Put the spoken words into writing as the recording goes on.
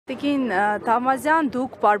Տիկին Թամազյան,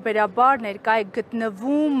 դուք բարբերաբար ներկայ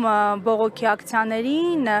գտնվում բողոքի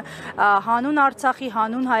ակցիաներին, հանուն Արցախի,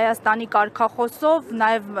 հանուն Հայաստանի կարգախոսով,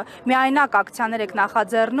 նաև միայնակ ակցիաներ եք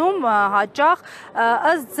նախաձեռնում հաճախ,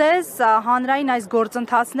 ըստ ձեզ հանրային այս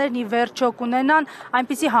գործընթացներն ի վերջո կունենան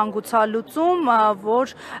այնպիսի հանգուցալուծում,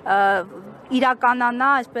 որ իրականանա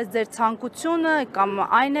այսպես ձեր ցանկությունը կամ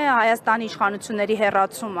այն է Հայաստանի իշխանությունների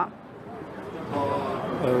հեռացումը։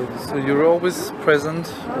 So you're always present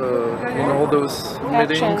in all those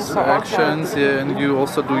meetings, actions, yeah, and you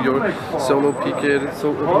also do your solo picket.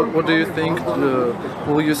 So what do you think?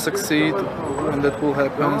 Will you succeed when that will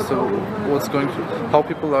happen? So how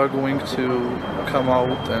people are going to come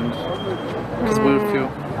out and because we're few.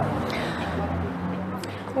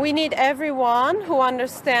 We need everyone who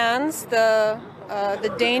understands the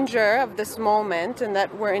danger of this moment and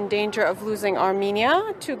that we're in danger of losing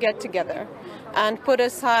Armenia to get together and put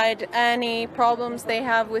aside any problems they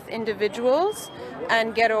have with individuals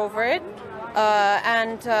and get over it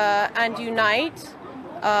and unite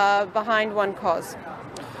behind one cause.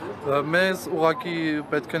 Մեզ ուղղակի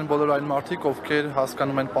պետք են բոլոր այն մարդիկ, ովքեր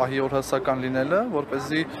հասկանում են պահի օրհասական լինելը,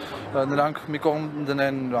 որպեսզի նրանք մի կողմ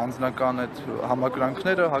դնեն անձնական այդ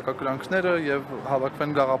համակրանքները, հակակրանքները եւ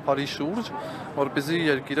հավաքվեն գաղափարի շուրջ, որպեսզի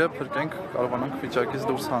երկիրը փրկենք, կարողանանք վիճակից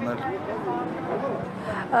դուրս հանել։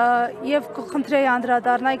 Եվ խնդրեի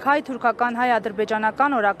անդրադառնայիք հայ-թուրքական,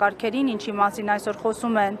 հայ-ադրբեջանական օրակարգերին, ինչի մասին այսօր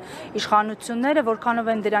խոսում են իշխանությունները, որքանով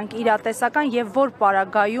են դրանք իրատեսական եւ որ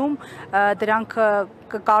պարագայում դրանք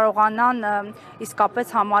կարողանան իսկապես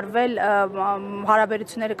համարվել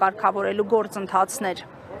հարաբերությունները կարգավորելու գործընթացներ։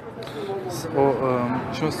 So,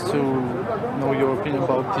 just to know your opinion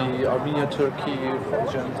about the Armenia-Turkey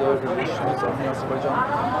agenda relations, Armenia-Azerbaijan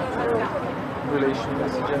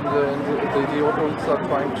relations agenda, and the authorities are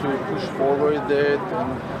trying to push forward that,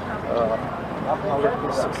 and how it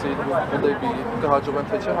will succeed. Will they be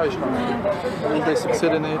will they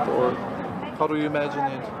succeed in it, or how do you imagine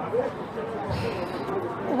it?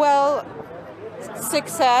 Well,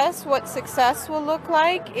 what success will look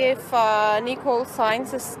like if Nicole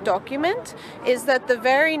signs this document is that the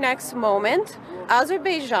very next moment,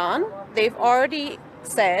 Azerbaijan, they've already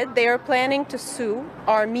said they are planning to sue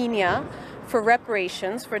Armenia for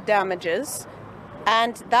reparations, for damages,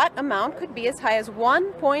 and that amount could be as high as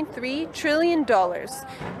 $1.3 trillion.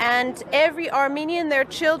 And every Armenian, their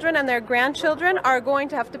children and their grandchildren are going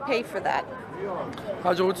to have to pay for that.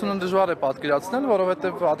 Հաջողությունը դժվար է պատկերացնել,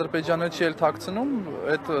 որովհետև Ադրբեջանը չի էլ թաքցնում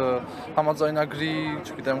այդ համաձայնագրի,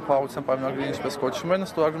 չգիտեմ, խաղաղության պայմանագրի ինչպես կոչվում են,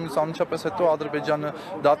 ստորագրումից անմիջապես հետո Ադրբեջանը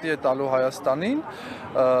դատի է տալու Հայաստանին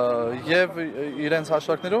եւ իրենց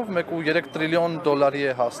հաշվարկներով 1.3 տրիլիոն դոլարի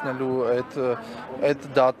է հասնելու այդ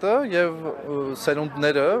դատը եւ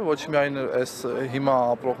սերունդները, ոչ միայն այս հիմա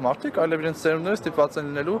ապրող մարդիկ, այլև իրենց սերունդները ստիպված են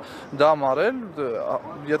լինելու դա մարել,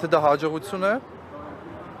 եթե դա հաջողություն է.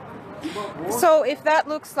 So if that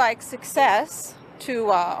looks like success to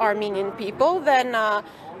Armenian people, then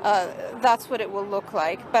that's what it will look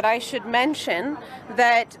like. But I should mention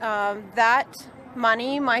that that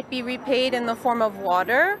money might be repaid in the form of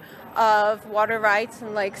water rights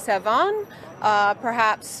in Lake Sevan,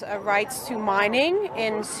 perhaps rights to mining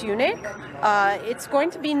in Syunik. It's going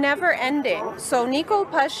to be never ending. So Nicole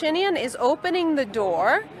Pashinyan is opening the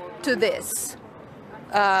door to this.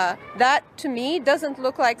 That to me doesn't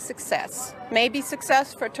look like success. Maybe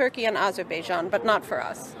success for Turkey and Azerbaijan, but not for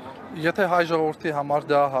us. Եթե հայ ժողովրդի համար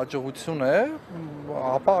դա հաջողություն է,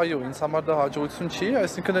 ապա այո, ինձ համար դա հաջողություն չի,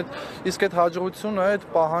 այսինքն իսկ այդ հաջողությունը, այդ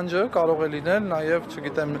պահանջը կարող է լինել նաև,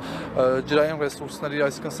 չգիտեմ, ջրային ռեսուրսների,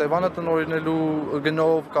 այսինքն Սևանը տնօրինելու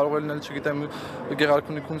գնով, կարող է լինել, չգիտեմ,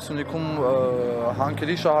 գեղարքունիքում, Սյունիքում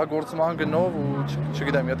հանքերի շահագործման գնով ու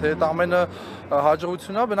չգիտեմ, եթե այդ ամենը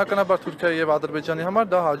հաջողություն է, բնականաբար Թուրքիայի եւ Ադրբեջանի համար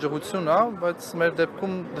դա հաջողություն է, բայց մեր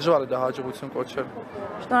դեպքում դժվար է դա հաջողություն կոչել։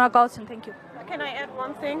 Շնորհակալություն, thank you. Can I add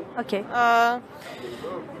one thing? Okay.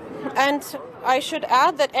 And I should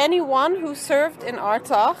add that anyone who served in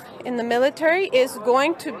Artsakh in the military is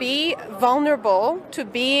going to be vulnerable to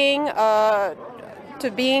being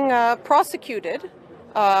prosecuted.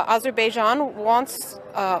 Azerbaijan wants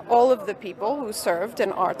all of the people who served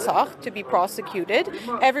in Artsakh to be prosecuted.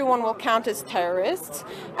 Everyone will count as terrorists.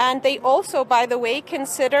 And they also, by the way,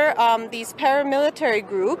 consider these paramilitary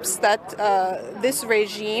groups that this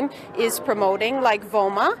regime is promoting, like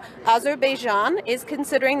VOMA. Azerbaijan is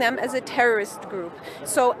considering them as a terrorist group.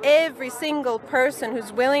 So every single person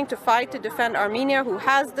who's willing to fight to defend Armenia, who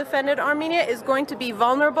has defended Armenia, is going to be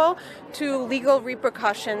vulnerable to legal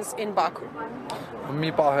repercussions in Baku.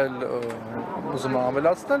 Մի պահ էլ ուզում եմ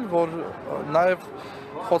ավելացնել, որ նաև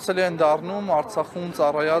խոցելի են դառնում Արցախում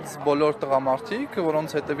ծառայած բոլոր տղամարդիկ,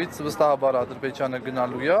 որոնց հետևից վստահաբար Ադրբեջանը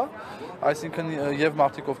գնալու է, այսինքն եւ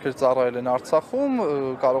մարդիկ, ովքեր ծառայել են Արցախում,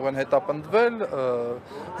 կարող են հետապնդվել,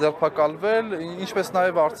 ձերբակալվել, ինչպես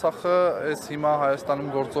նաեւ Արցախը այս հիմա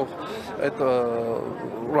Հայաստանում գործող այդ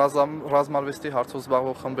ռազմարվեստի հարցով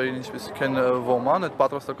զբաղվող խմբերին, ինչպիսիք են ոման, այդ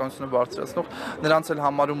պատրաստականությունը բարձրացնող, նրանց էլ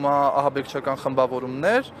համարում է ահաբեկչական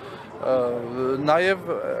խմբավորումներ, նաեւ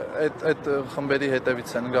այդ խմբերի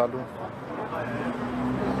հետևից են գալու.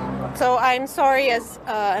 So I'm sorry as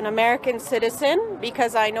an American citizen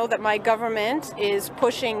because I know that my government is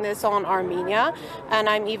pushing this on Armenia, and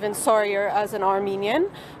I'm even sorrier as an Armenian.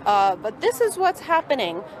 But this is what's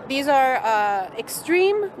happening. These are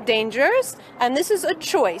extreme dangers, and this is a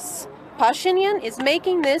choice. Pashinyan is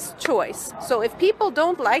making this choice. So if people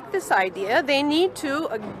don't like this idea, they need to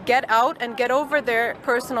get out and get over their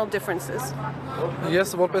personal differences.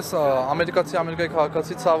 Ես որպես ամերիկացի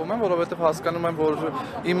քաղաքացի ցավում եմ, որովհետև հասկանում եմ, որ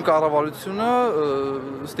իմ կառավարությունը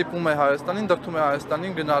ստիպում է Հայաստանին, դրդում է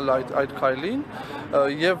Հայաստանին գնալ այդ քայլին,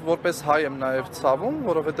 եւ որպես հայ եմ նաեւ ցավում,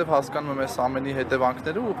 որովհետև հասկանում եմ այս ամենի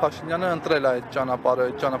հետևանքները ու Փաշինյանը ընտրել է այդ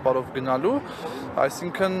ճանապարհով գնալու,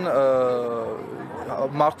 այսինքն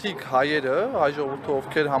մարդիկ հայերը, հայ ժողովուրդը,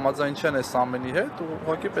 ովքեր համաձայն չեն այս ամենի հետ,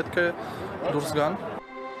 ուղղակի պետք է դուրս գան.